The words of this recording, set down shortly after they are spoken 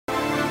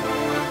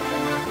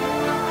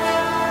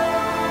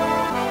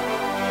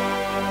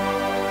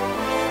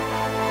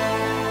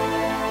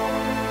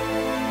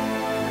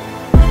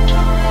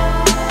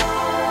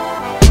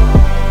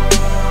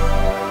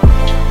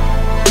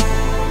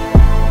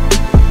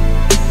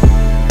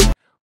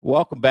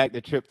Welcome back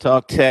to Trip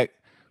Talk Tech.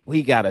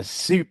 We got a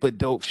super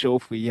dope show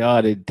for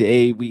y'all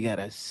today. We got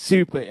a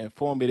super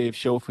informative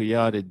show for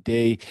y'all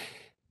today.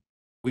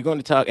 We're going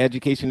to talk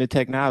education and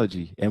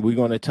technology, and we're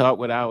going to talk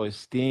with our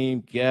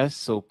esteemed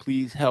guest. So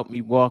please help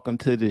me welcome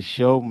to the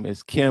show,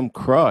 Miss Kim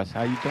Kross.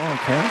 How you doing,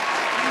 Kim?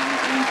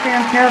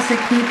 Fantastic,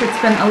 Keith.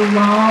 It's been a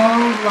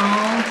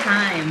long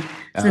time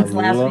A since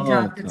last we long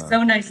talked. It's time.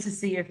 so nice to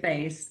see your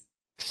face.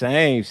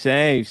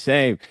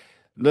 Same.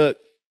 Look,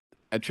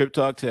 at Trip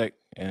Talk Tech,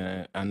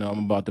 and I know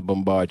I'm about to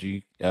bombard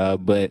you,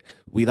 but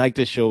we like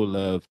to show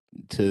love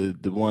to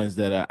the ones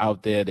that are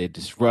out there. They're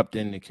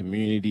disrupting the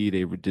community.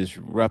 They were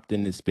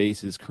disrupting the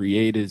spaces,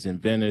 creators,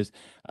 inventors.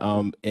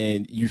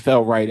 And you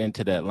fell right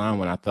into that line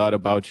when I thought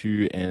about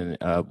you and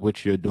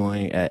what you're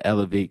doing at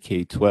Elevate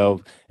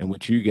K-12 and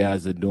what you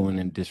guys are doing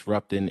and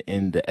disrupting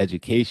in the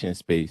education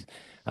space.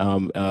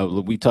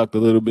 We talked a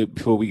little bit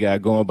before we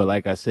got going, but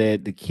like I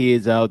said, the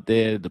kids out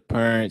there, the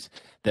parents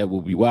that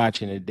will be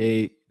watching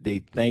today, they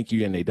thank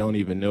you and they don't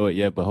even know it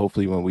yet, but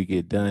hopefully when we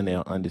get done,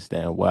 they'll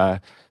understand why.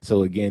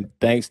 So again,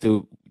 thanks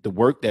to the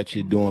work that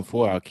you're doing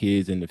for our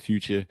kids in the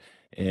future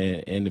and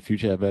in the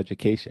future of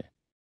education.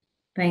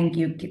 Thank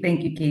you.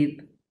 Thank you,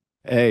 Keith.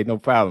 Hey, no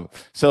problem.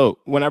 So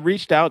when I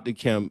reached out to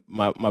Kim,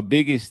 my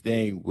biggest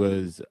thing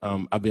was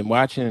I've been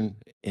watching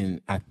and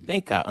I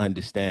think I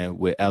understand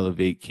what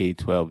Elevate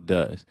K-12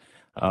 does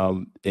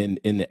in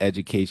the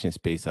education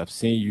space. I've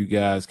seen you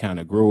guys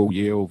kind of grow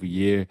year over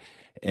year,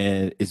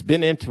 and it's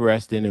been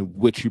interesting in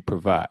what you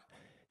provide.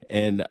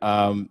 And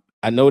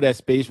I know that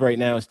space right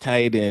now is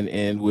tight,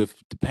 and with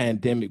the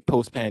pandemic,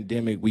 post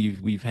pandemic,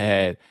 we've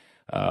had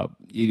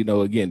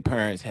again,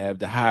 parents have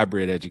the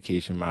hybrid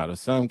education model.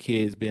 Some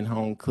kids been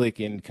home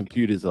clicking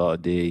computers all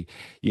day.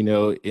 And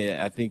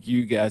I think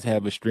you guys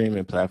have a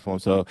streaming platform,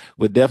 so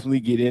we'll definitely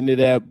get into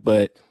that.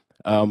 But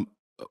um,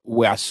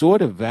 where I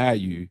sort of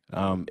value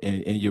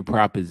in your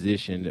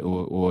proposition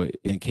or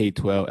in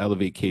K-12,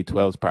 Elevate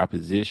K-12's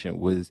proposition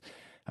was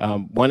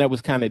one that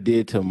was kind of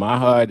dear to my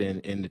heart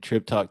and the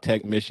Trip Talk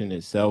Tech mission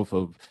itself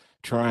of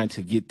trying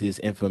to get this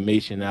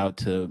information out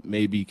to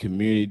maybe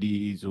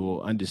communities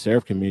or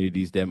underserved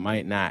communities that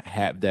might not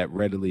have that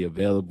readily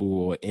available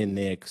or in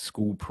their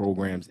school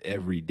programs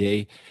every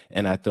day.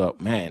 And I thought,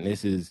 man,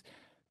 this is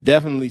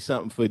definitely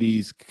something for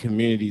these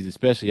communities,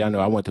 especially I know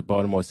I went to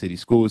Baltimore City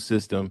school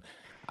system.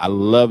 I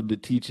love the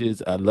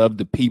teachers. I love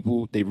the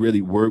people. They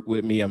really worked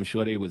with me. I'm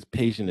sure they was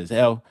patient as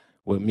hell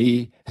with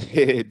me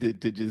to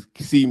just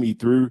see me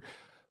through.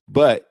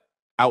 But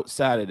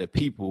outside of the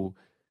people,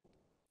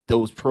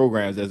 those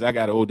programs, as I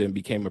got older and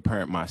became a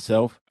parent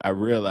myself, I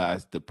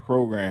realized the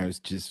programs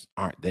just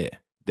aren't there.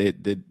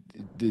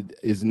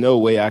 There's no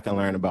way I can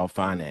learn about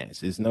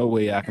finance. There's no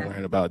way I can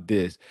learn about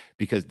this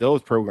because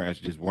those programs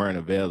just weren't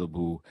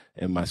available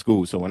in my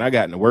school. So when I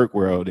got in the work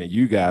world and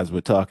you guys were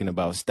talking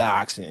about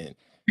stocks and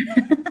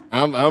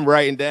I'm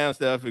writing down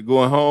stuff and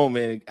going home,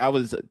 and I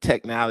was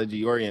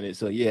technology oriented.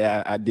 So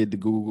yeah, I did the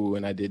Google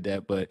and I did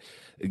that. But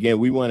again,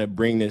 we want to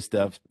bring this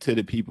stuff to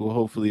the people.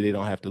 Hopefully, they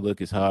don't have to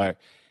look as hard.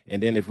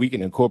 And then if we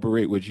can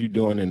incorporate what you're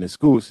doing in the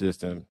school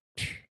system,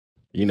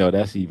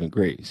 that's even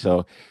great.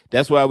 So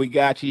that's why we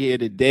got you here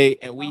today.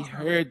 And we Awesome.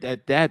 heard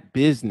that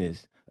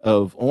business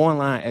of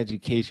online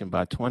education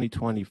by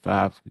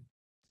 2025,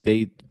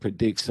 they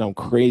predict some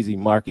crazy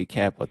market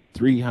cap of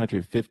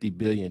 $350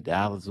 billion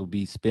will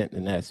be spent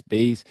in that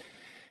space.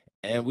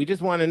 And we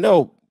just want to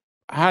know,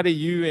 how do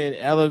you and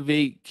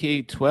Elevate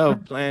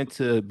K-12 plan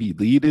to be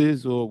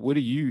leaders, or what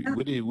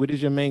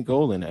is your main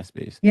goal in that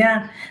space?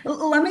 Yeah.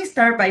 Let me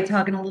start by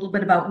talking a little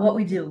bit about what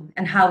we do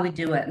and how we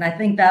do it. And I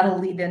think that'll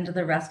lead into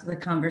the rest of the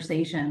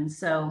conversation.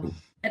 So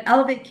at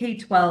Elevate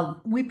K-12,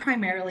 we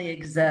primarily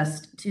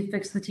exist to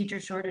fix the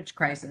teacher shortage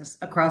crisis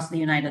across the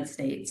United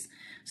States.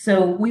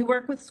 So we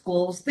work with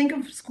schools. Think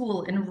of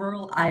school in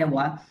rural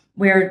Iowa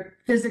where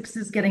physics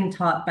is getting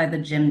taught by the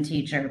gym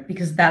teacher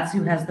because that's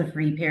who has the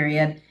free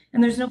period.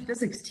 And there's no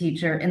physics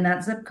teacher in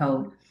that zip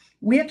code.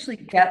 We actually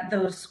get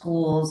those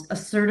schools a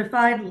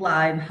certified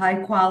live high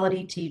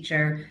quality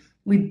teacher.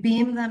 We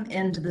beam them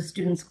into the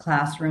student's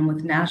classroom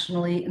with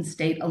nationally and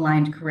state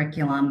aligned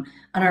curriculum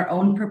on our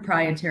own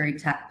proprietary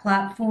tech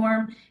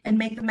platform and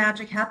make the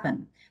magic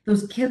happen.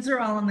 Those kids are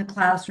all in the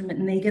classroom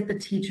and they get the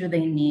teacher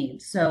they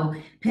need. So,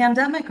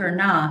 pandemic or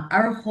not,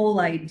 our whole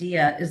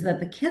idea is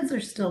that the kids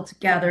are still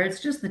together. It's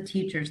just the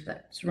teachers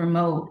that's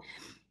remote.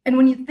 And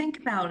when you think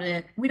about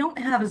it, we don't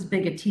have as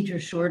big a teacher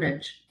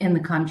shortage in the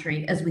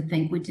country as we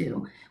think we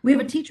do. We have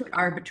a teacher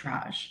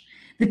arbitrage.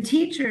 The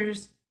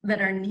teachers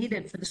that are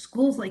needed for the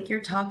schools like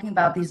you're talking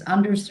about, these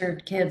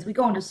underserved kids, we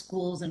go into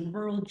schools in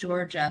rural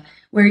Georgia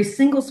where a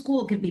single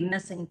school could be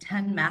missing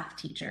 10 math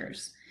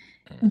teachers.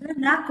 They're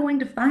not going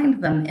to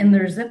find them in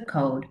their zip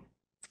code.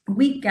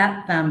 We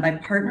get them by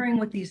partnering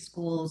with these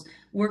schools,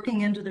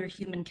 working into their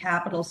human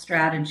capital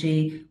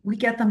strategy. We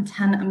get them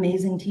 10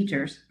 amazing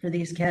teachers for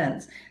these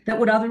kids that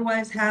would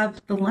otherwise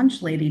have the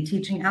lunch lady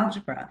teaching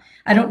algebra.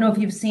 I don't know if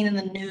you've seen in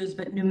the news,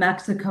 but New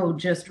Mexico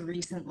just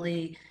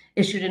recently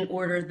issued an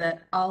order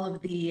that all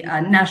of the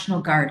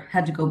National Guard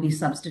had to go be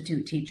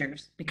substitute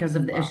teachers because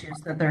of the Wow. issues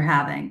that they're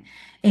having.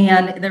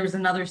 And there was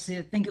another, I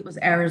think it was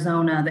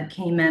Arizona, that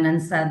came in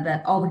and said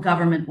that all the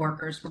government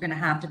workers were going to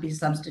have to be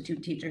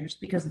substitute teachers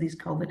because of these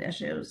COVID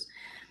issues.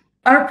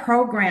 Our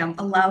program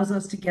allows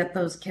us to get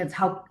those kids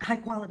high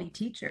quality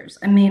teachers.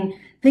 I mean,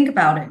 think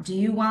about it. Do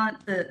you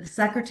want the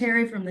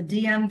secretary from the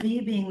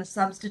DMV being the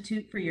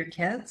substitute for your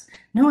kids?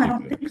 No, I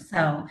don't think Exactly.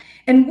 so.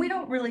 And we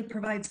don't really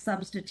provide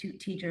substitute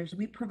teachers.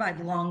 We provide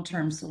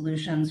long-term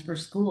solutions for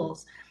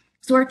schools.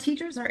 So our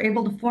teachers are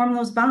able to form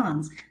those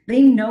bonds.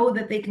 They know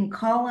that they can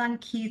call on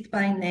Keith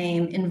by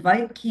name,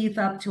 invite Keith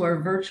up to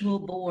our virtual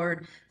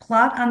board,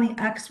 plot on the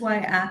XY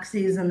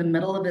axes in the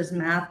middle of his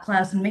math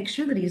class, and make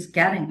sure that he's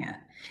getting it.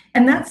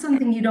 And that's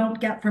something you don't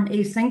get from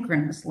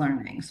asynchronous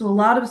learning. So a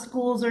lot of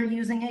schools are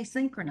using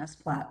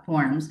asynchronous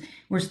platforms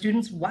where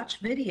students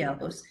watch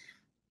videos.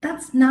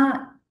 That's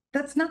not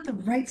that's not the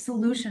right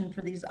solution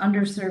for these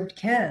underserved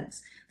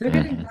kids. They're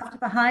getting Hmm. left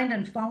behind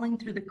and falling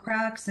through the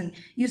cracks. And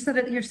you said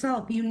it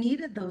yourself, you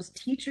needed those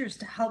teachers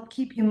to help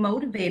keep you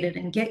motivated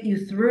and get you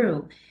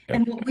through. Yep.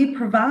 And what we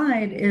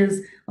provide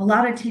is a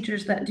lot of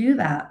teachers that do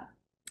that.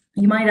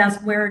 You might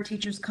ask where our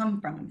teachers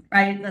come from,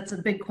 right? That's a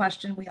big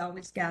question we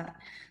always get.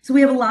 So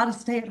we have a lot of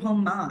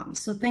stay-at-home moms.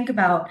 So think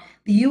about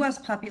the US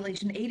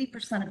population,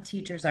 80% of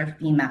teachers are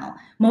female.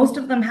 Most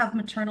of them have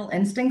maternal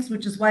instincts,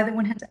 which is why they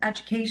went into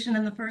education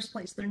in the first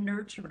place. They're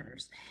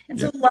nurturers. And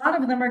so Yep. a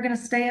lot of them are going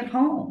to stay at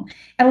home.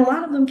 And a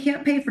lot of them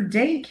can't pay for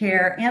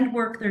daycare and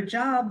work their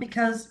job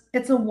because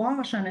it's a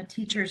wash on a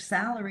teacher's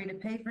salary to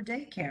pay for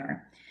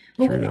daycare.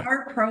 But True with that.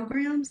 our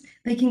programs,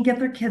 they can get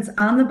their kids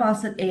on the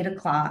bus at 8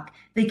 o'clock.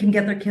 They can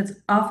get their kids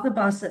off the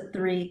bus at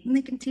 3, and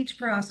they can teach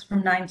for us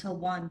from 9 till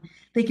 1.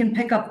 They can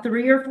pick up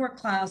 3 or 4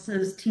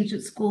 classes, teach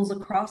at schools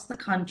across the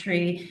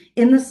country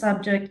in the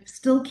subject,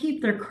 still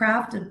keep their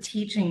craft of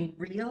teaching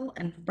real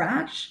and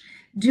fresh,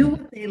 do Mhm.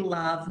 what they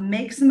love,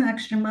 make some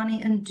extra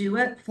money, and do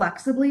it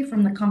flexibly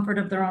from the comfort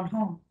of their own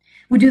home.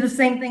 We do the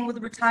same thing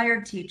with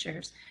retired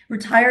teachers.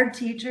 Retired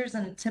teachers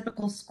in a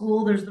typical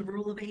school, there's the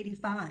rule of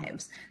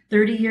 85s.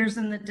 30 years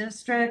in the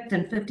district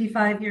and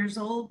 55 years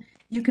old,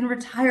 you can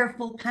retire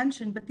full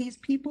pension, but these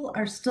people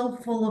are still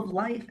full of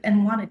life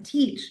and want to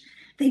teach.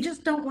 They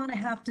just don't want to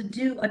have to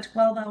do a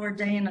 12-hour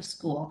day in a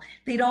school.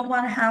 They don't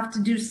want to have to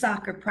do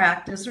soccer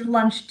practice or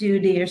lunch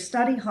duty or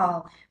study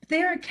hall. But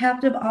they are a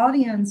captive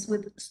audience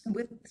with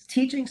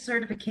teaching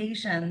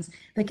certifications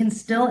that can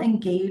still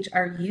engage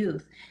our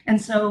youth. And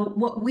so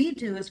what we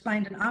do is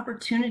find an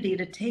opportunity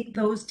to take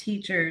those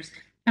teachers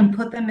and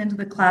put them into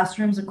the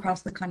classrooms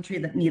across the country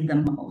that need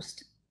them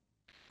most.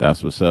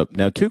 That's what's up.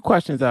 Now, two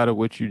questions out of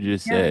what you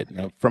just Yeah. said.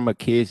 Now, from a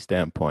kid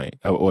standpoint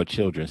or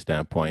children's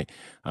standpoint,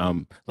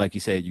 like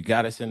you said, you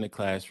got us in the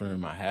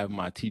classroom. I have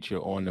my teacher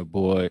on the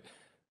board.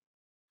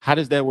 How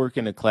does that work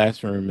in the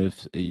classroom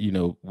if,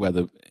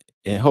 whether,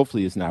 and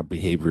hopefully it's not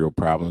behavioral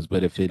problems,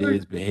 but if it Sure.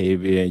 is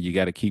behavior and you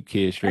got to keep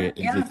kids straight,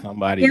 is it Yeah.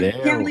 somebody there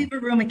Can't or? leave a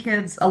room of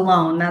kids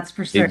alone, that's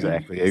for certain.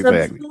 Exactly, So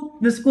exactly.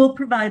 the school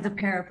provides a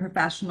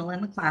paraprofessional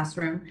in the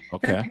classroom. That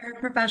Okay.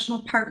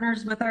 paraprofessional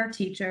partners with our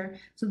teacher.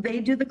 So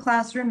they do the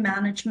classroom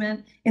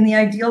management. In the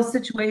ideal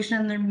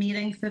situation, they're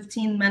meeting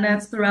 15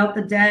 minutes throughout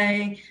the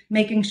day,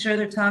 making sure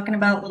they're talking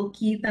about little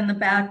Keith in the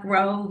back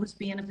row who's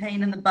being a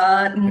pain in the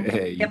butt, and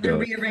Hey, you you have to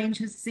know it. rearrange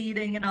his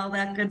seating and all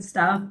that good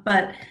stuff.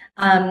 But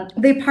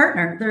they partner.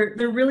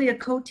 They're really a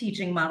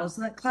co-teaching model.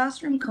 So that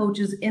classroom coach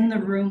is in the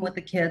room with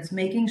the kids,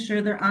 making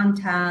sure they're on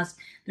task,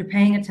 they're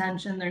paying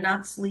attention, they're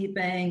not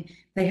sleeping.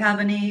 If they have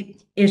any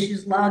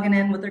issues logging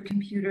in with their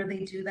computer, they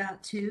do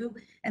that too.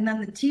 And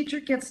then the teacher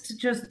gets to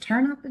just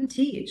turn up and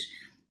teach.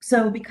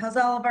 So because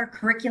all of our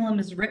curriculum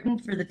is written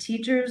for the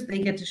teachers, they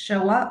get to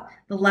show up.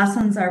 The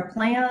lessons are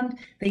planned.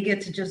 They get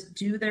to just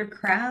do their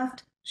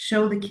craft,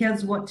 show the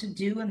kids what to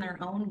do in their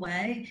own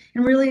way,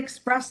 and really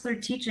express their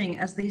teaching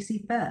as they see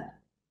fit.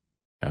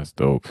 That's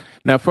dope.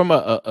 Now, from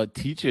a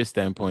teacher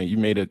standpoint, you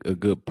made a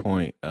good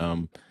point.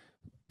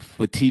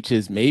 For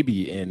teachers,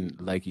 maybe in,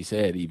 like you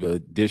said, either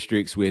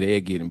districts where they're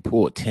getting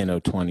pulled 10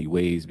 or 20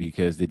 ways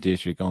because the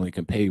district only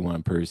can pay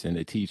one person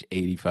to teach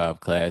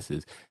 85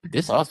 classes.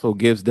 This also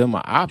gives them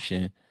an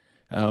option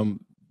um,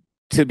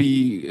 to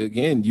be,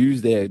 again,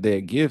 use their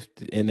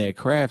gift and their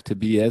craft to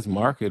be as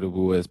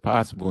marketable as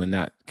possible and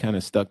not kind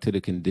of stuck to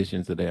the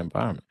conditions of their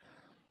environment.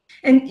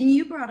 And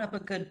you brought up a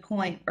good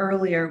point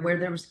earlier where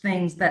there was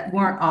things that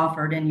weren't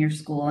offered in your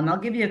school. And I'll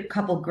give you a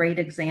couple great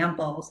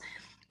examples.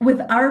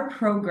 With our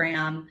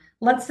program,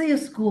 let's say a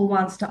school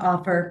wants to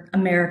offer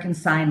American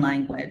Sign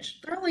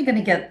Language. They're only going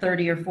to get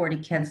 30 or 40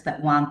 kids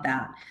that want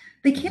that.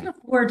 They can't Mhm.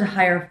 afford to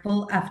hire a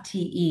full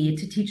FTE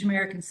to teach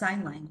American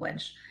Sign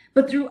Language.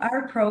 But through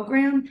our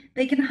program,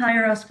 they can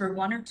hire us for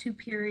 1 or 2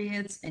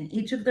 periods in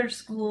each of their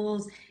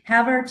schools,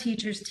 have our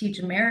teachers teach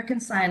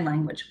American Sign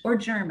Language or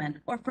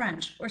German or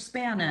French or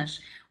Spanish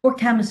or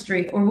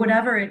chemistry or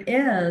whatever it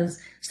is,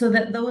 so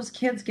that those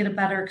kids get a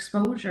better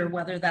exposure,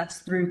 whether that's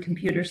through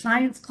computer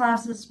science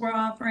classes we're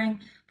offering,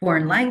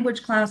 foreign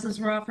language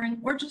classes we're offering,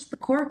 or just the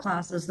core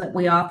classes that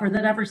we offer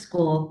that every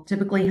school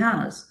typically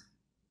has.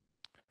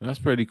 That's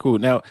pretty cool.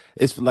 Now,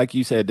 it's like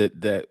you said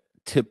that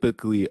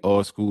typically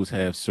all schools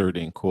have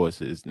certain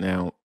courses.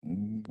 Now,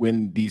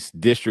 when these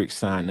districts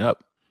sign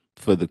up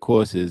for the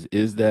courses,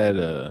 is that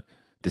a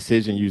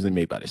decision usually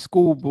made by the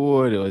school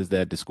board, or is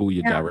that the school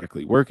you're Yeah.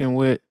 directly working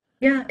with?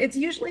 Yeah, it's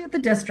usually at the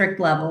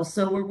district level.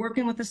 So we're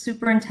working with the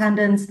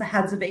superintendents, the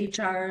heads of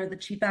HR, the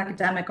chief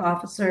academic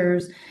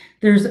officers.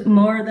 There's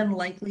more than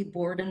likely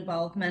board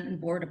involvement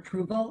and board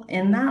approval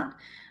in that.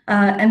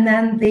 And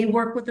then they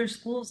work with their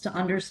schools to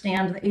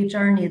understand the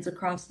HR needs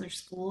across their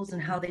schools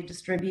and how they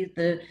distribute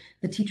the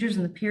teachers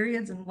and the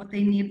periods and what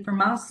they need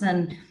from us.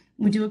 And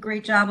we do a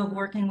great job of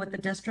working with the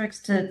districts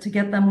to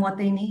get them what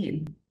they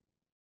need.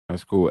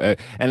 That's cool.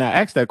 And I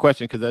asked that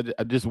question because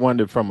I just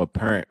wondered from a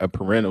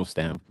parental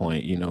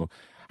standpoint,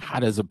 how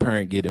does a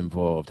parent get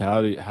involved?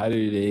 How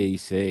do they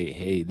say,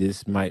 hey,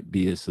 this might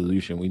be a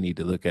solution we need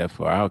to look at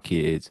for our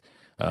kids,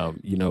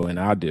 in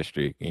our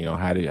district?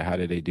 How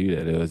do they do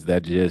that? Or is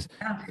that just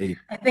Yeah, they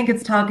I think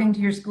it's talking to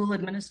your school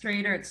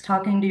administrator, it's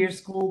talking to your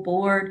school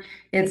board,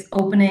 it's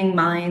opening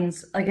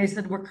minds. Like I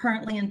said, we're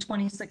currently in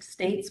 26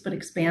 states, but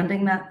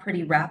expanding that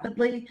pretty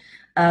rapidly.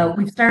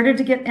 We've started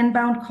to get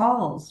inbound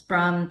calls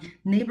from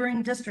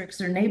neighboring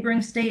districts or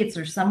neighboring states,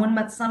 or someone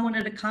met someone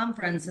at a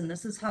conference, and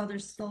this is how they're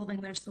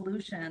solving their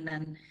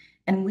solution.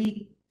 And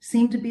we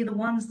seem to be the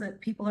ones that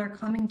people are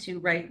coming to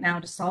right now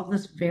to solve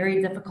this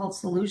very difficult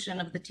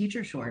solution of the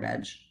teacher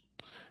shortage.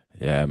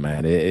 Yeah,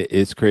 man,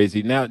 it's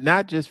crazy. Now,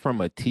 not just from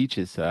a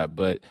teacher side,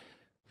 but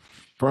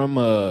from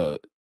a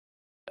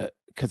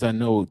because I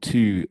know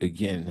too,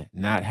 again,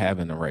 not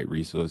having the right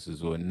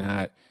resources or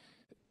not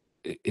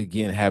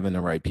again having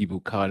the right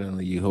people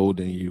coddling you,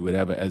 holding you,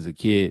 whatever. As a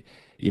kid,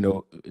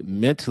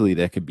 mentally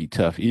that could be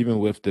tough, even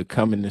with the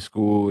coming to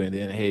school and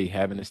then hey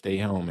having to stay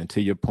home. And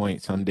to your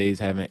point, some days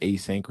having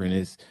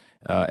asynchronous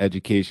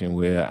education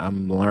where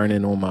I'm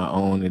learning on my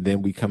own, and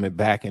then we coming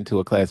back into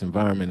a class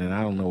environment, and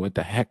I don't know what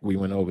the heck we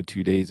went over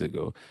 2 days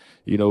ago.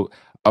 You know,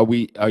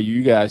 are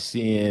you guys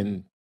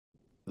seeing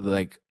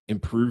like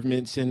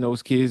improvements in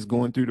those kids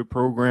going through the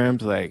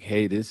programs? Like,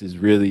 hey, this is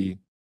really,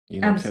 catching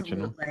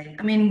them. Absolutely.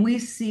 I mean, we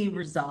see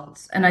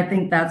results, and I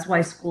think that's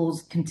why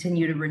schools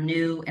continue to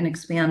renew and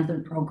expand their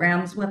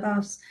programs with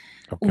us.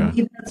 Okay.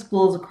 We've had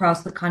schools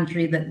across the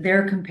country that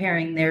they're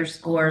comparing their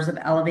scores of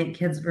Elevate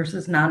kids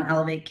versus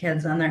non-Elevate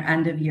kids on their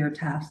end of year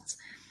tests.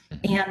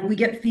 Mhm. And we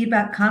get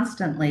feedback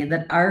constantly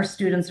that our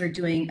students are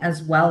doing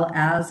as well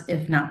as,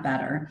 if not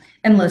better.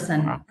 And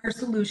listen, Wow. our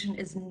solution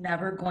is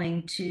never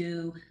going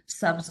to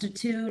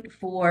substitute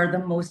for the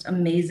most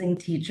amazing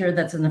teacher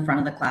that's in the front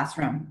of the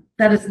classroom.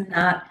 That is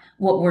not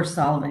what we're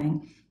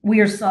solving. We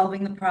are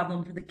solving the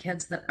problem for the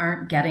kids that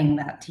aren't getting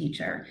that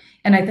teacher.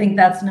 And I think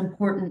that's an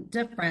important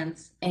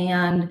difference.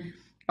 And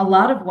a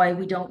lot of why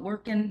we don't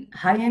work in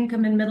high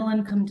income and middle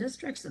income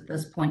districts at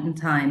this point in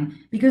time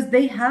because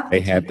they have the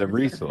They have the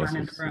teachers at the front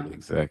end resources. room.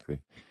 Exactly.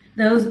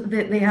 Those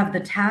they have the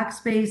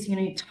tax base,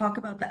 you talk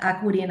about the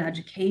equity in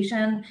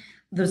education,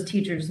 those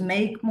teachers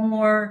make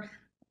more,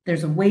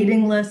 there's a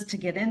waiting list to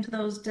get into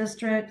those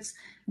districts.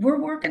 We're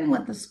working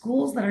with the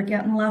schools that are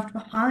getting left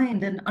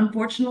behind, and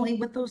unfortunately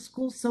with those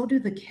schools, so do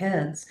the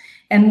kids.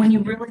 And when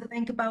you really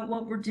think about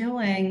what we're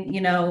doing,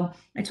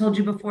 I told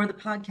you before the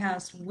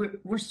podcast,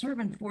 we're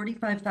serving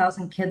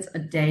 45,000 kids a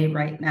day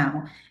right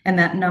now, and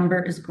that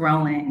number is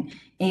growing.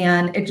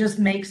 And it just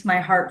makes my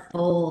heart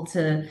full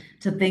to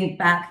think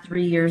back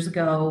 3 years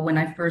ago when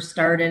I first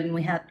started and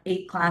we had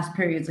 8 class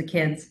periods of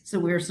kids. So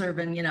we were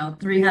serving,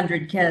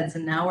 300 kids,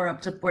 and now we're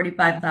up to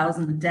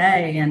 45,000 a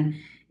day. And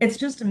it's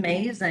just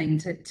amazing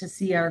to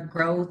see our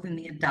growth and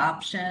the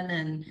adoption.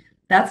 And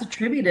that's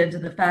attributed to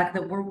the fact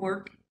that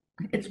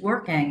it's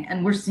working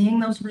and we're seeing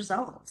those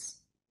results.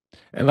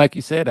 And like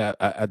you said,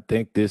 I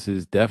think this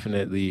is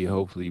definitely,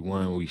 hopefully,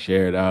 one we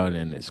share it out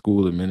and the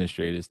school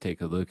administrators take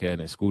a look at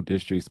in school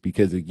districts.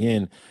 Because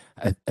again,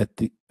 I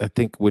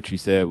think what you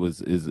said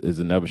is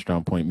another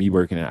strong point. Me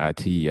working in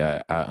IT,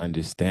 I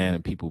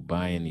understand people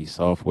buying these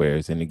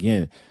softwares. And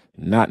again,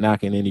 not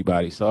knocking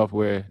anybody's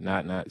software,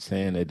 not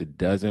saying that it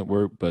doesn't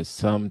work, but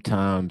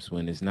sometimes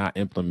when it's not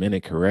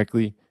implemented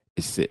correctly,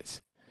 it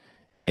sits.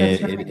 And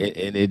That's it, right. it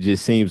and it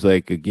just seems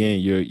like again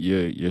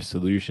your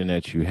solution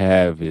that you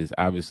have is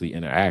obviously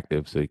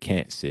interactive, so it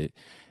can't sit.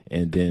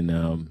 And then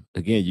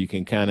again, you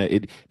can kind of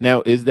it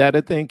now. Is that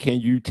a thing?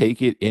 Can you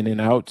take it in and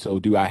out? So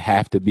do I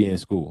have to be in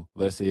school?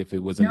 Let's say if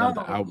it was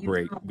another No, you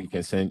outbreak, don't. you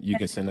can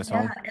send us Yeah,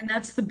 home. and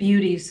that's the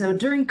beauty. So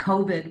during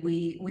COVID,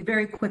 we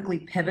very quickly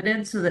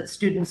pivoted so that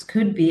students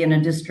could be in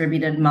a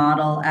distributed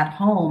model at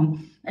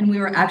home. And we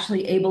were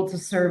actually able to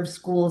serve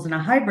schools in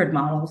a hybrid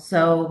model.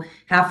 So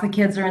half the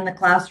kids are in the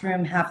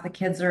classroom, half the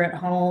kids are at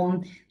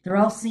home. They're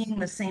all seeing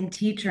the same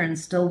teacher and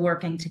still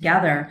working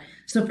together.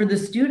 So for the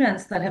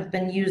students that have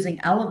been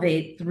using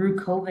Elevate through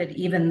COVID,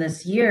 even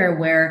this year,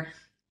 where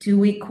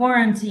 2-week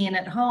quarantine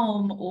at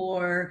home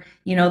or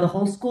the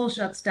whole school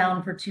shuts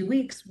down for 2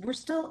 weeks, we're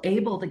still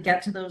able to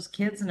get to those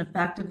kids and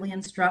effectively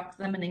instruct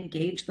them and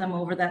engage them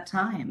over that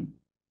time.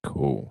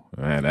 Cool,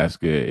 man. That's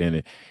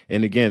good.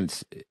 And again,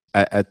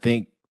 I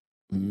think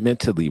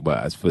mentally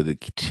wise for the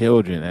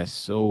children, that's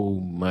so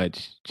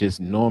much just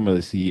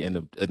normalcy in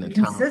a The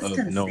time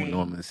of no consistency.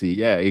 normalcy.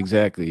 Yeah,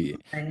 exactly.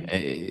 Right.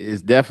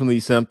 It's definitely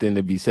something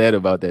to be said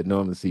about that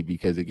normalcy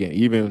because again,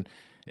 even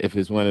if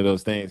it's one of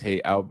those things,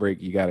 hey,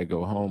 outbreak, you got to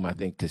go home. I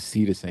think to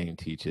see the same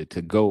teacher,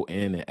 to go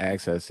in and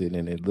access it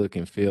and it look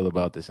and feel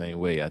about the same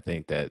way, I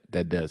think that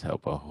that does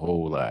help a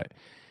whole lot,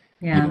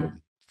 you know, Yeah,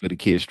 for the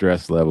kids'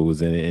 stress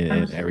levels and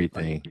absolutely.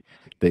 everything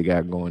they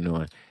got going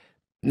on.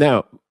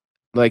 Now,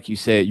 like you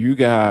said, you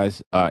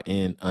guys are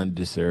in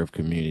underserved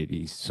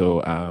communities.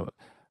 So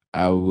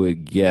I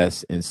would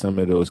guess in some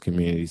of those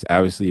communities,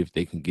 obviously, if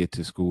they can get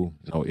to school,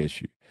 no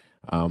issue.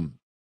 Um,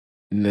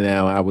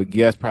 Now, I would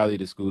guess probably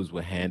the schools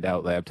would hand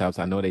out laptops.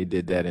 I know they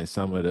did that in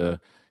some of the,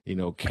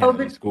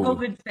 county schools.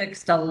 COVID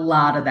fixed a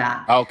lot of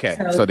that. Okay,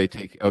 so So they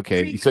take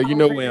okay. So you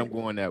know where I'm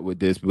pre-COVID, going at with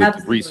this, with the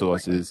absolutely.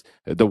 resources,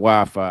 the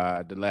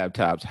Wi-Fi, the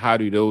laptops. How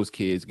do those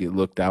kids get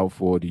looked out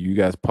for? Do you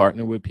guys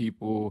partner with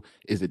people?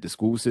 Is it the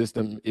school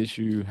system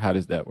issue? How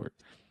does that work?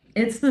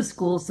 It's the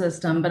school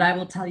system, but I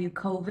will tell you,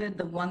 COVID,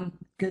 the one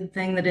good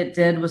thing that it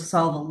did was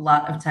solve a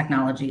lot of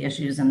technology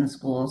issues in the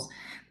schools.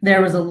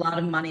 There was a lot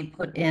of money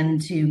put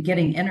into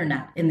getting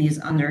internet in these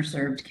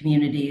underserved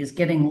communities,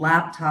 getting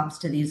laptops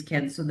to these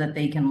kids so that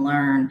they can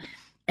learn.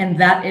 And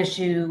that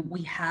issue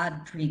we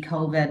had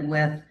pre-COVID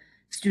with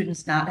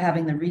students not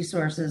having the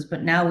resources,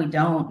 but now we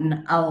don't.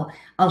 And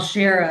I'll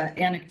share an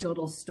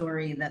anecdotal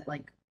story that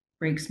like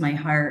breaks my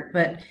heart.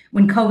 But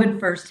when COVID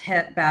first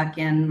hit back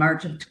in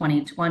March of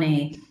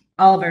 2020,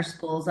 all of our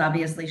schools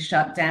obviously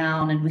shut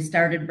down and we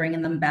started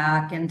bringing them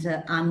back into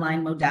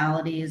online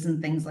modalities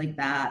and things like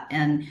that.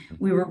 And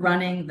we were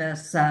running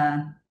this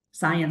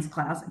science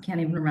class. I can't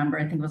even remember.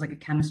 I think it was like a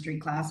chemistry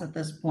class at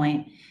this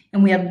point.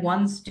 And we had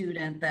one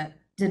student that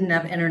didn't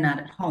have internet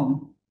at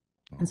home.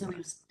 And so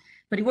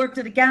but he worked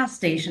at a gas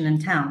station in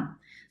town.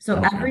 So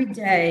Okay. every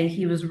day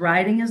he was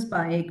riding his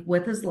bike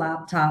with his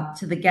laptop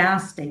to the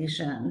gas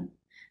station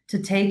to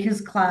take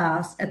his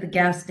class at the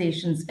gas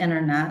station's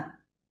internet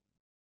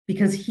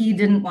because he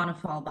didn't want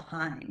to fall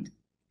behind.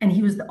 And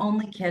he was the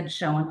only kid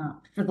showing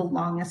up for the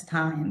longest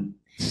time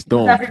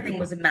because everything Stormtrooper.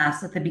 was a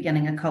mess at the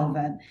beginning of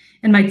COVID.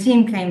 And my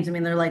team came to me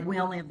and they're like, we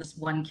only have this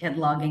one kid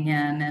logging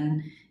in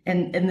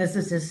and this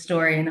is his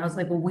story. And I was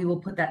like, well, we will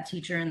put that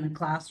teacher in the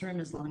classroom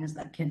as long as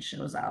that kid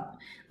shows up.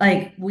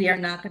 Like, we are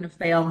not going to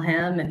fail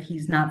him if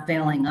he's not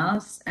failing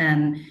us.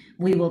 And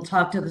we will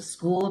talk to the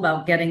school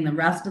about getting the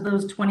rest of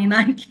those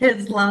 29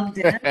 kids logged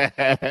in.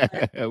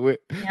 we,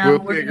 Yeah, we'll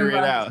but we're going to figure it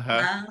run this out,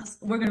 huh? class.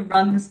 We're going to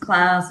run this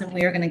class and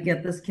we are going to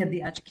get this kid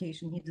the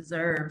education he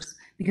deserves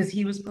because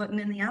he was putting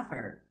in the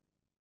effort.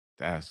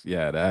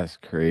 That's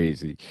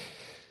crazy.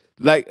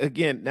 Like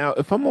again, now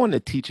if I'm on the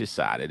teacher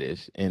side of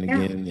this, and Yeah.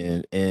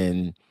 again,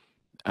 and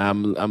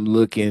I'm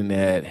looking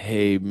at,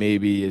 hey,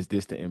 maybe is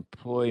this the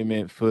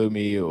employment for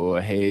me,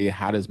 or hey,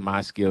 how does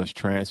my skills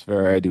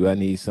transfer? Do I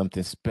need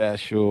something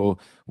special?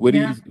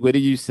 Yeah. What do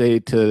you say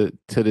to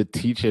the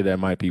teacher that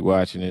might be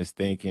watching this,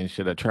 thinking,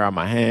 should I try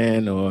my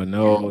hand, or Yeah.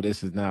 no,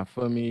 this is not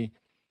for me?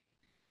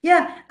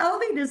 Yeah,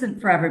 Elevate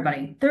isn't for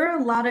everybody. There are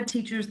a lot of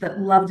teachers that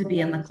love to be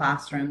in the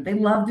classroom. They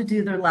love to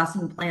do their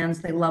lesson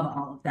plans. They love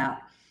all of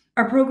that.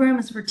 Our program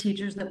is for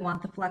teachers that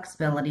want the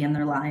flexibility in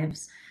their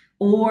lives,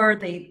 or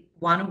they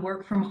want to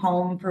work from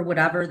home for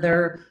whatever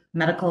their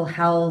medical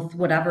health,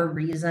 whatever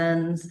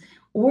reasons,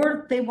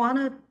 or they want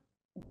to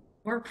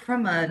work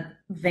from a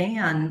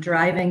van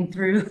driving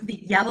through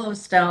the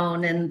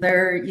Yellowstone and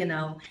they're,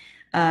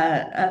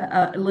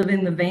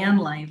 living the van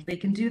life. They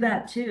can do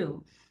that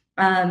too.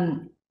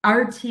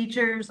 Our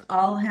teachers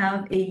all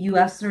have a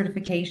US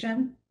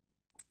certification.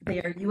 They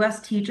are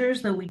US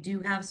teachers, though we do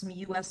have some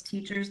US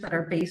teachers that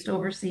are based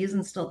overseas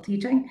and still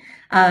teaching.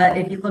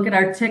 If you look at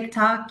our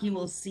TikTok, you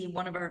will see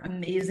one of our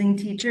amazing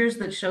teachers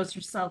that shows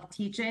herself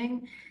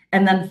teaching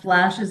and then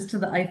flashes to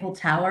the Eiffel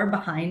Tower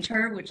behind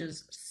her, which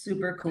is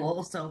super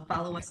cool. So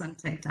follow us on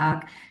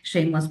TikTok,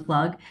 shameless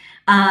plug.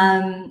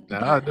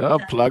 No, no,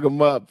 plug them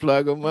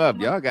Plug up. 'em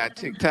up, Y'all got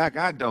plug 'em TikTok.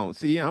 I don't.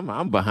 See,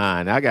 I'm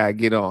behind. I gotta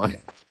get on.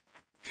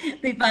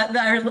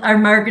 our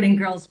marketing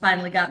girls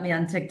finally got me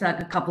on TikTok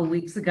a couple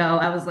weeks ago.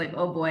 I was like,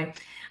 oh boy.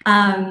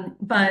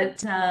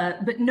 But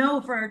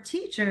no, for our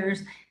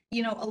teachers,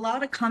 a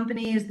lot of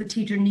companies, the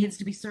teacher needs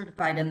to be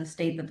certified in the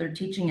state that they're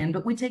teaching in,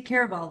 but we take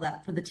care of all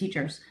that for the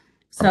teachers.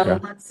 So Okay.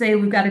 let's say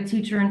we've got a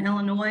teacher in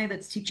Illinois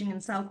that's teaching in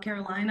South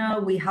Carolina.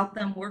 We help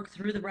them work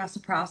through the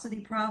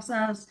reciprocity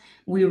process.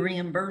 We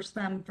reimburse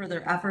them for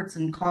their efforts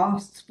and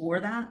costs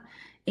for that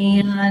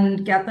Mhm.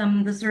 and get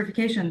them the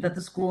certification that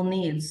the school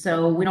needs.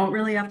 So we don't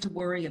really have to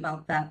worry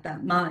about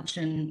that much.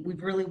 And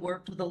we've really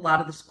worked with a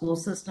lot of the school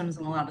systems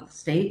and a lot of the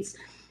states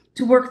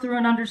to work through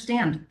and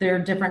understand their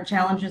different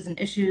challenges and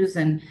issues.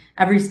 And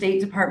every state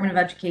Department of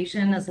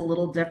Education is a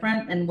little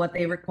different in what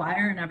they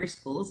require, and every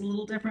school is a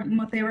little different in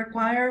what they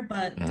require.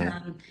 But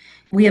Mhm.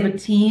 we have a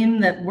team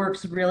that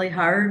works really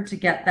hard to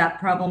get that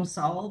problem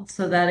solved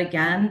so that,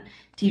 again,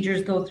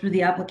 Teachers go through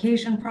the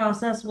application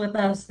process with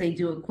us. They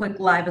do a quick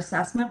live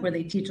assessment where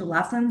they teach a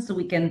lesson so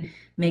we can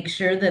make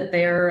sure that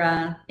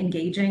they're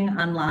engaging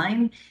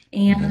online.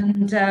 Mhm.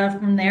 And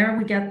from there,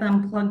 we get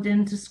them plugged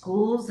into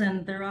schools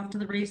and they're off to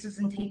the races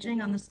and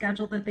teaching on the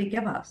schedule that they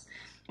give us.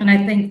 And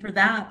I think for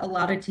that, a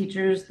lot of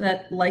teachers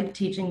that like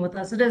teaching with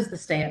us, it is the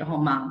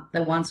stay-at-home mom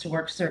that wants to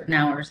work certain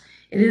hours.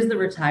 It is the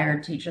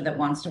retired teacher that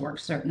wants to work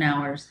certain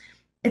hours.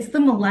 It's the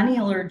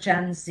millennial or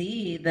Gen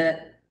Z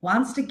that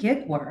wants to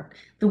gig work.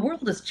 The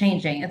world is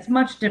changing. It's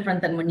much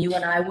different than when you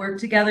and I worked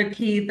together,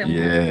 Keith, and we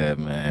were Yeah,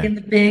 man. in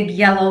the big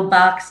yellow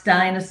box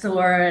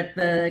dinosaur at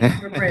the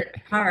corporate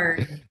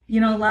heart.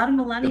 You know, a lot of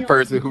The millennials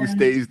person and who Gen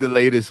stays the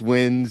latest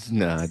wins.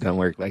 No, it don't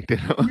work like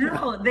that.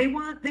 no, they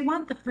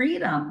want the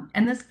freedom,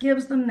 and this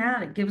gives them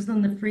that. It gives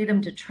them the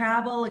freedom to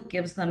travel. It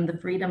gives them the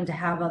freedom to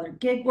have other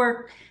gig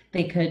work.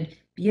 They could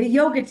be a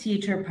yoga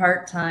teacher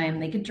part-time.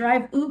 They could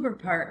drive Uber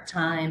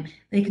part-time.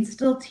 They can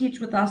still teach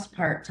with us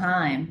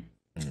part-time.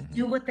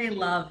 Do Mhm. what they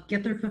love,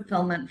 get their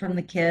fulfillment from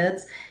the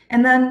kids,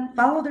 and then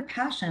follow their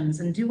passions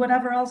and do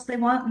whatever else they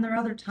want in their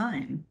other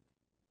time.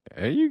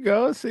 There you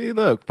go. See,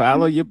 look,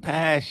 follow your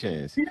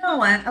passions. No,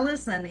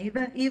 listen,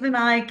 even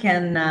I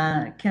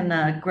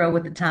can grow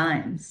with the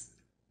times.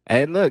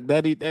 And look,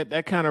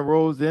 that kind of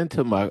rolls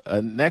into my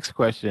next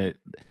question.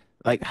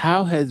 Like,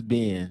 how has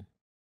been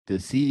the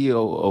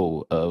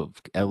COO of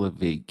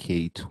Elevate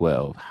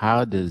K-12?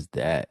 How does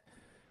that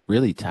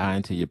really tie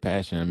into your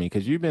passion? I mean,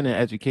 because you've been in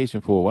education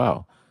for a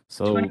while.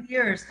 So, 20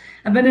 years.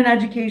 I've been in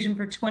education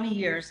for 20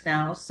 years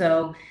now.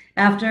 So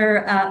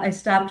after I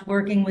stopped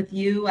working with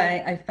you,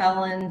 I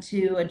fell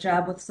into a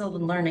job with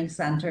Sylvan Learning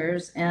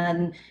Centers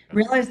and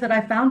realized that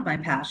I found my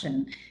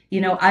passion.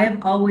 You know, I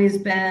have always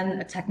been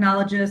a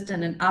technologist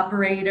and an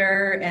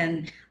operator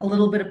and a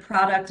little bit of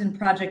product and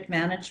project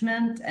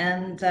management.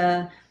 And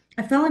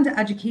I fell into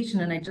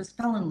education and I just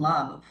fell in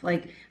love.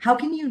 Like, how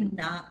can you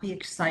not be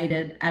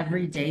excited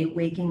every day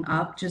waking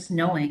up just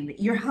knowing that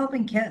you're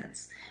helping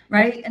kids?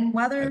 Right? And at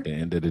whether, the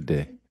end of the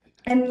day,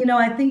 and you know,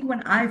 I think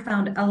when I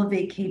found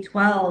Elevate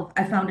K-12,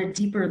 I found a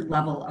deeper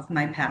level of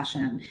my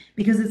passion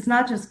because it's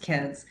not just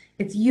kids,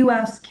 it's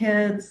US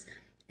kids,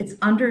 it's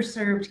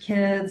underserved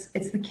kids,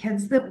 it's the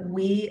kids that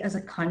we as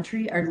a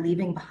country are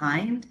leaving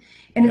behind.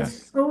 And yes.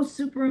 it's so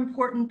super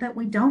important that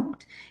we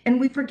don't. And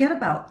we forget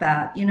about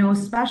that, you know,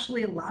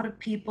 especially a lot of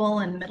people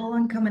in middle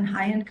income and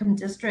high income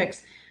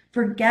districts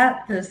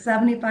forget the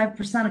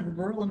 75% of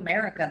rural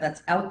America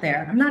that's out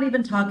there. I'm not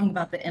even talking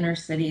about the inner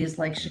cities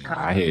like I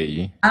Chicago. hear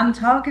you. I'm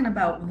talking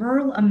about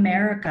rural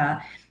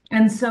America.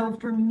 And so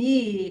for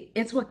me,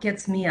 it's what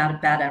gets me out of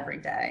bed every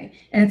day.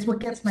 And it's what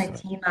gets my So,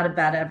 team out of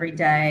bed every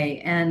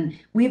day. And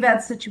we've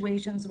had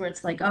situations where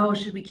it's like, oh,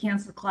 should we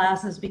cancel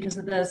classes because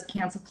of this,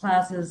 cancel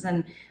classes?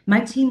 And my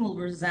team will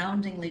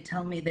resoundingly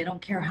tell me they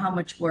don't care how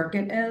much work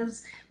it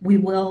is. We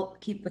will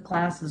keep the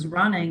classes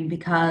running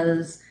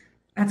because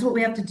that's what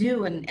we have to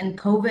do. And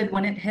COVID,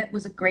 when it hit,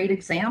 was a great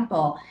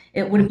example.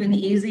 It would have been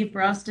easy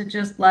for us to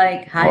just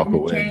like hide walk in a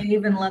away.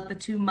 cave and let the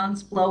 2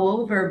 months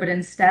blow over. But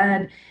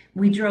instead,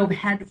 we drove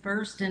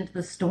headfirst into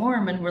the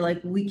storm and we're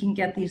like, we can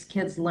get these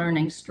kids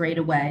learning straight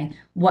away.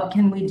 What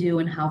can we do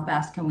and how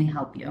fast can we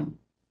help you?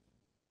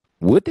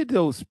 What did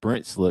those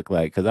sprints look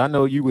like? Because I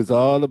know you was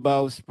all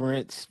about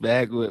sprints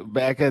back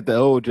at the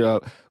old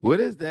job. What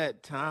does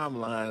that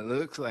timeline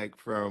looks like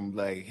from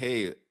like,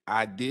 hey,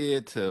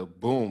 idea to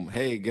boom,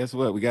 hey, guess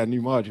what? We got a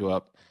new module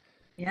up.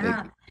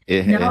 Yeah. Like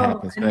it No,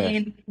 happens I fast.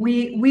 mean,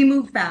 we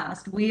move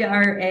fast. We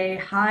are a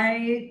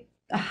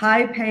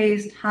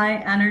high-paced,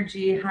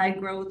 high-energy,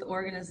 high-growth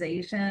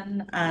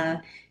organization.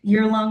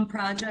 Year-long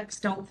projects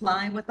don't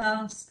fly with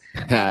us.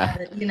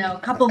 You know, a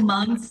couple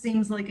months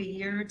seems like a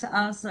year to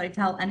us. So I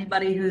tell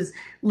anybody who's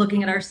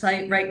looking at our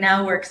site right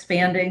now, we're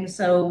expanding.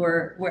 So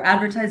we're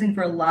advertising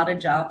for a lot of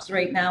jobs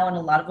right now and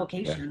a lot of Yeah.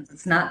 vocations.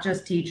 It's not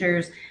just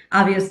teachers.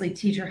 Obviously,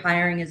 teacher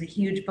hiring is a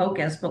huge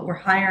focus, but we're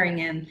hiring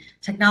in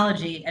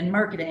technology and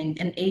marketing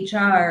and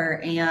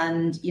HR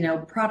and you know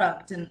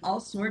product and all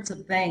sorts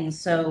of things.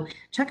 So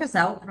check us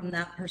out from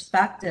that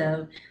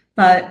perspective.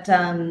 But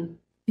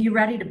be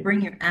ready to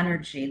bring your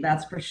energy,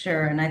 that's for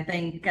sure. And I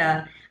think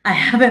I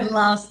haven't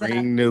lost that.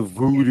 Bring the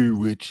voodoo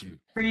with you.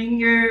 Bring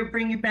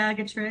your bag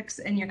of tricks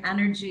and your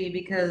energy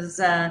because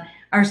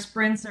our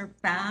sprints are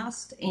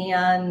fast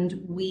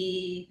and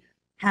we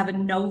have a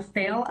no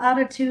fail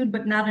attitude,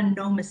 but not a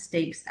no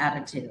mistakes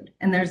attitude.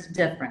 And there's a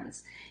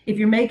difference. If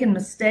you're making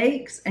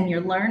mistakes and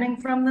you're learning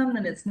from them,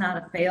 then it's not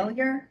a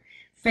failure.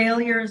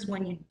 Failure is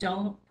when you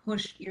don't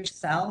push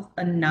yourself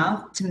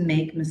enough to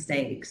make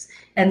mistakes.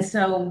 And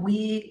so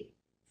we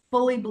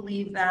fully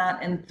believe that.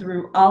 And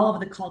through all of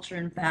the culture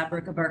and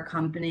fabric of our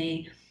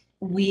company,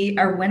 we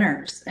are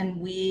winners and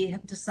we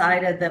have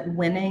decided that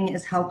winning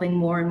is helping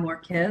more and more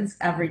kids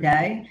every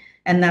day.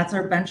 And that's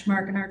our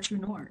benchmark and our true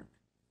north.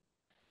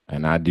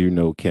 And I do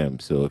know Kim.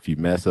 So if you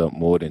mess up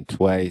more than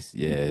twice,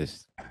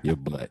 yes. Your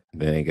butt.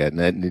 That ain't got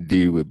nothing to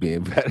do with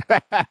being better.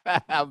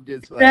 I'm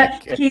just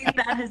That like, Keith,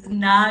 that has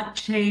not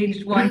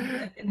changed one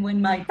bit. And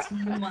when my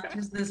team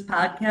watches this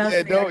podcast, yeah, they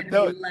are don't going to be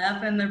don't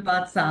laughing their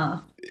butts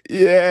off.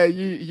 yeah,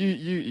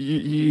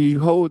 you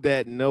hold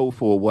that no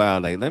for a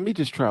while. Like, let me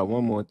just try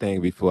one more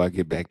thing before I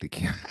get back to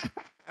Kim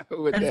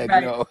with That's that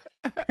right. no.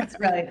 That's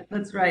right.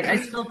 That's right. I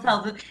still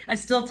tell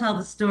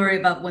the story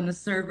about when the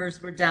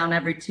servers were down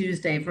every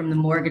Tuesday from the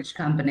mortgage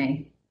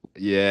company.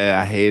 Yeah,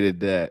 I hated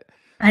that.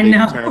 I They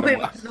know turn them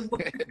it up. was the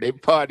worst. They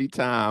party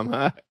time,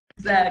 huh?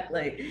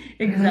 Exactly.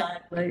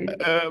 Exactly.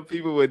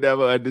 People would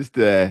never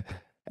understand.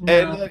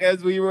 Hey, No. look,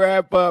 as we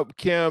wrap up,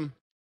 Kim,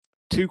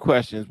 two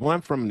questions. One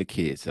from the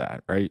kid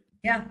side, right?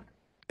 Yeah.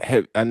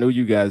 I know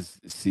you guys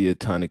see a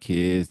ton of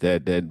kids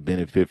that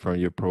benefit from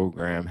your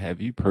program.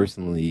 Have you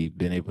personally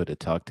been able to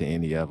talk to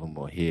any of them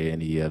or hear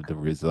any of the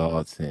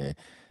results? And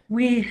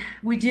We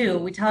do.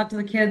 We talk to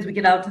the kids, we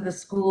get out to the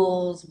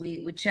schools,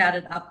 we chat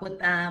it up with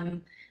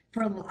them.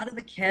 For a lot of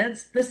the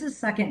kids, this is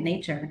second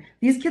nature.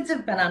 These kids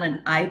have been on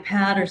an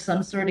iPad or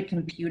some sort of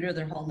computer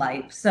their whole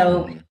life.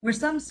 So Mhm. where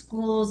some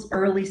schools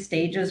early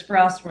stages for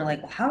us, we're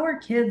like, well, how are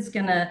kids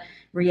gonna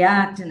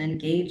react and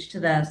engage to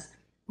this?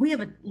 We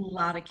have a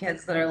lot of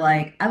kids that are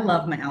like, I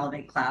love my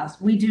Elevate class.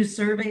 We do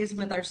surveys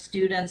with our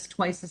students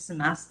twice a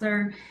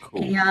semester,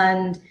 Cool.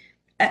 and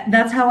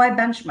that's how I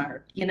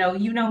benchmark. You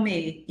know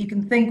me. You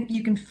can think,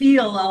 you can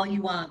feel all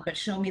you want, but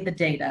show me the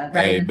data,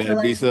 right? Hey, better Until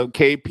I be see some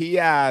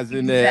KPIs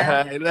in there,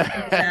 exactly,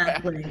 huh?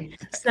 exactly.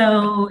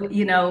 So,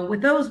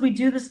 with those, we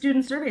do the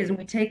student surveys and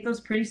we take those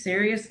pretty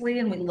seriously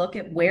and we look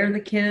at where the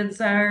kids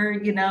are,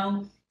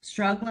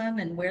 struggling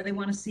and where they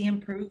want to see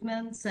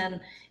improvements. And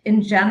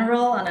in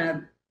general, on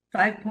a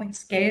 5-point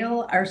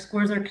scale, our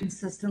scores are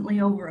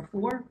consistently over a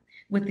 4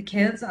 with the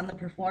kids on the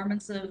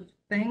performance of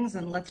things.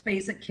 And let's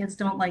face it, kids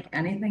don't like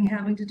anything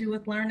having to do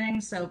with learning.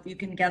 So if you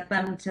can get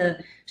them to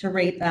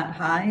rate that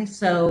high.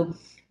 So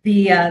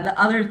the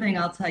other thing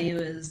I'll tell you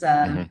is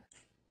Mhm.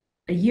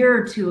 a year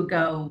or two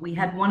ago, we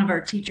had one of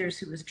our teachers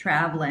who was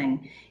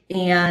traveling,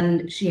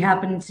 and she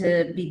happened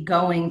to be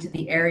going to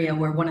the area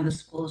where one of the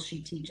schools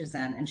she teaches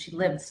in, and she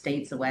lived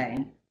states away.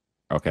 And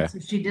Okay. so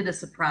she did a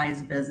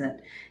surprise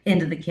visit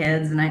into the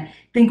kids, and I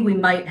think we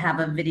might have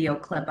a video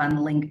clip on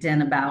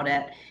LinkedIn about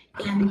it.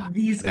 And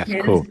these That's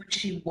kids, cool. when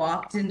she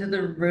walked into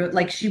the room,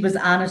 like she was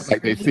on a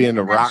Like they screen, seeing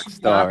the and then rock she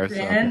star or walked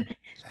something.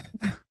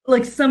 in,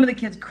 like some of the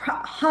kids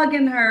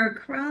hugging her,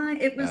 crying.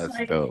 It was That's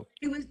like, dope.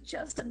 it was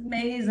just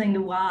amazing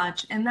to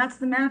watch. And that's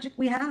the magic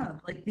we have.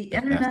 Like the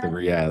That's the internet,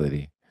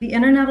 reality. the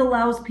internet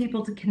allows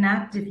people to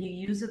connect if you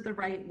use it the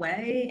right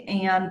way.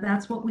 And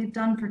that's what we've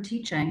done for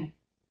teaching.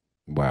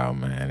 Wow,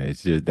 man.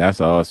 It's just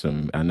that's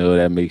awesome. I know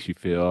that makes you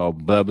feel all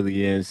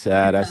bubbly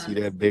inside. It I see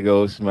does. that big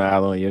old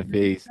smile on your It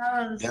face.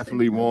 does. It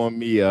Definitely does. warmed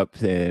me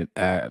up. And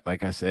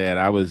like I said,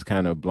 I was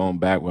kind of blown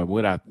back with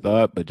what I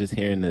thought, but just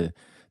hearing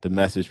the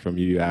message from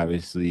you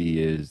obviously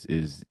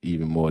is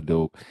even more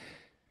dope.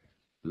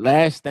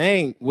 Last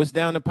thing, what's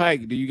down the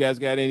pike? Do you guys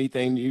got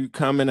anything new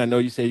coming? I know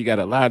you say you got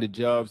a lot of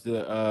jobs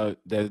that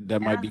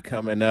might Yeah, be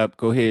coming up.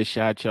 Go ahead,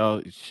 shout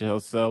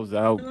yourselves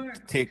out. sure.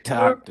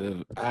 TikTok,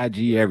 We're, the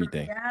IG, Sure,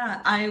 everything.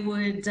 yeah, I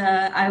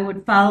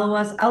would follow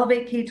us.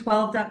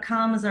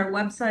 ElevateK12.com is our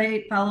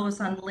website. Follow us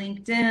on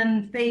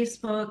LinkedIn,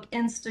 Facebook,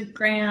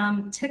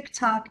 Instagram,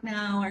 TikTok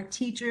now. Our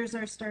teachers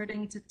are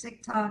starting to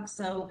TikTok,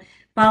 so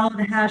follow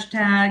the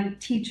hashtag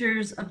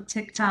Teachers of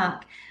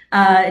TikTok.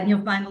 And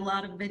you'll find a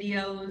lot of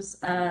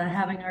videos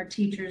having our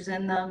teachers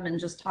in them and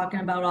just talking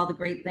about all the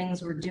great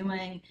things we're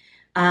doing.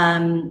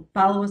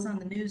 Follow us on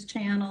the news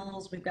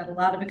channels. We've got a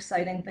lot of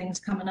exciting things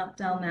coming up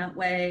down that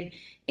way.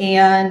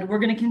 And we're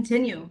going to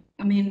continue.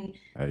 I mean,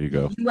 There you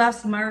the go.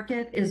 US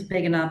market is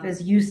big enough.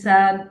 As you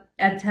said,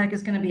 ed tech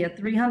is going to be a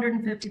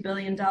 $350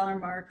 billion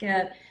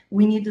market.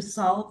 We need to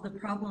solve the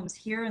problems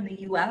here in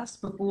the US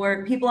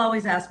before people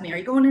always ask me, are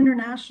you going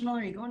international?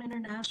 Are you going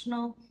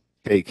international?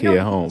 Take We care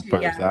don't need home to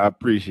first. yet. I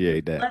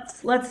appreciate that.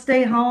 Let's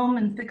stay home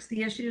and fix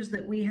the issues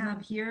that we have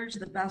here to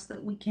the best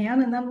that we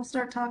can, and then we'll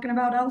start talking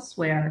about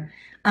elsewhere.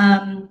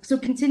 So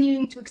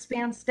continuing to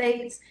expand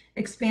states,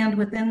 expand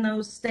within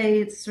those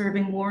states,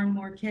 serving more and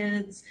more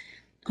kids.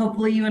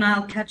 Hopefully you and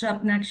I'll catch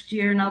up next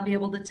year and I'll be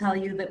able to tell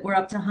you that we're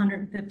up to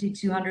 150,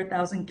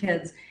 200,000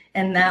 kids,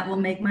 and that will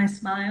make my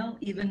smile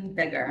even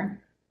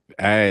bigger.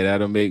 Hey,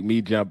 that'll make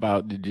me jump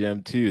out the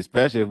gym too,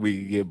 especially if we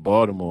can get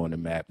Baltimore on the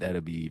map. That'll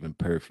be even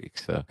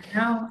perfect. So,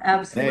 No, hey,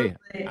 absolutely.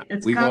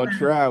 It's we gonna coming.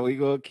 try. We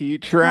gonna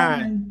keep It's trying.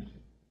 coming.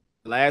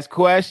 Last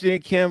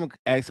question, Kim.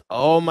 Ask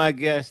all my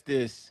guests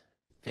this.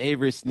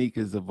 Favorite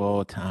sneakers of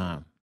all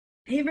time.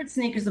 Favorite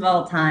sneakers of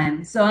all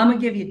time. So I'm gonna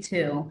give you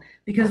two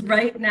because Okay.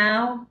 right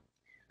now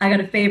I got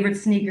a favorite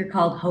sneaker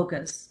called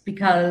Hocus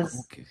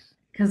Focus.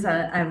 because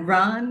I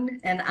run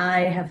and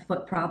I have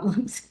foot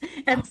problems.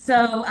 And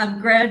so I've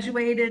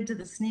graduated to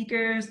the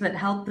sneakers that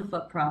help the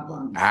foot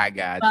problems. I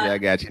got you. But I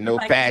got you. if No I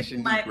give you fashion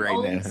geek my right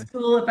old now.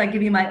 school, if I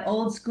give you my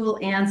old school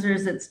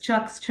answers, it's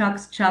Chucks,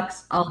 Chucks,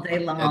 Chucks all day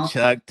long.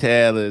 Chuck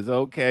Taylors.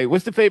 Okay.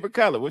 What's the favorite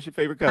color? What's your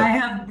favorite I color?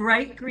 have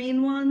bright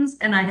green ones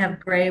and I have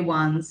gray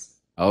ones.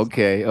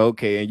 Okay,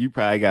 okay. And you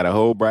probably got a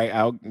whole bright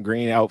out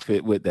green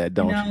outfit with that, You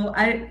don't you? know,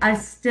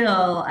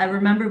 I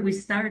remember we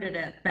started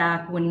it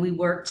back when we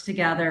worked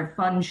together,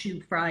 Fun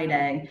Shoe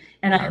Friday,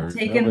 and I I've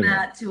taken remember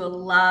that. that to a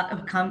lot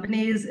of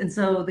companies. And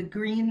so the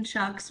green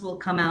chucks will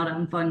come out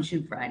on Fun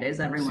Shoe Fridays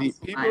every See, once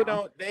in a people while.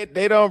 don't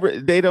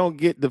they don't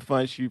get the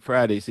fun shoe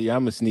Friday. See,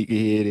 I'm a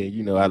sneakerhead,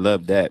 and I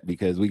love that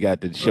because we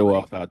got to show Totally.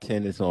 off our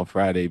tennis on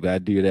Friday. But I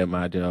do that at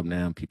my job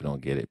now, and people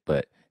don't get it.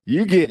 But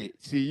you get it.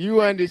 See,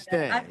 you I get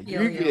it. I understand.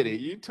 feel You get you. it.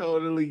 You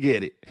totally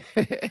get it.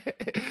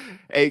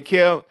 Hey,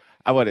 Kim,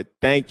 I want to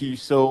thank you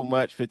so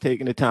much for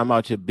taking the time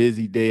out your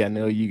busy day. I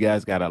know you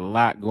guys got a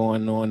lot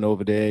going on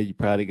over there. You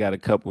probably got a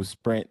couple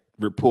sprint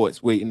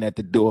reports waiting at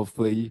the door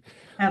for you.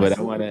 But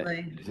I want to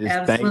Absolutely.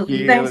 just thank Absolutely.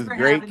 you. It Thanks was for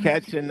great having me.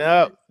 catching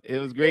up. It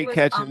was It great was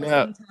catching awesome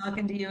up.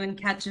 talking to you and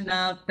catching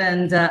up,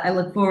 and I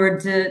look forward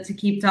to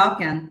keep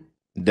talking.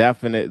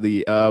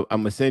 Definitely. I'm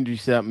gonna send you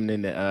something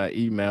in the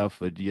email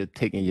for you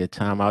taking your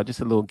time out. Just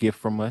a little gift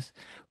from us.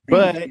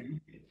 Thank But you.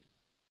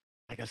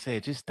 like I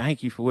said, just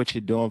thank you for what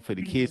you're doing for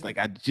the Thank kids. you. Like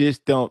I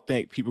just don't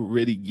think people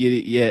really get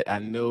it yet. I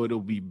know it'll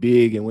be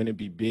big, and when it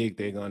be big,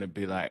 they're gonna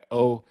be like,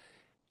 "Oh,"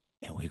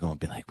 and we're gonna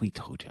be like, "We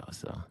told y'all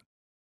so."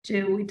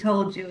 Ju, we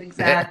told you All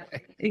exactly.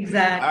 right,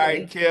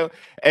 Exactly. Kim.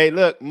 Hey,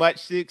 look, much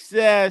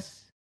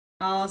success.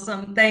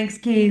 Awesome. Thanks,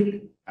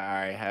 Keith. All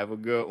right, have a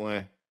good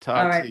one.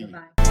 All Talk to right. you.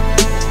 Bye-bye.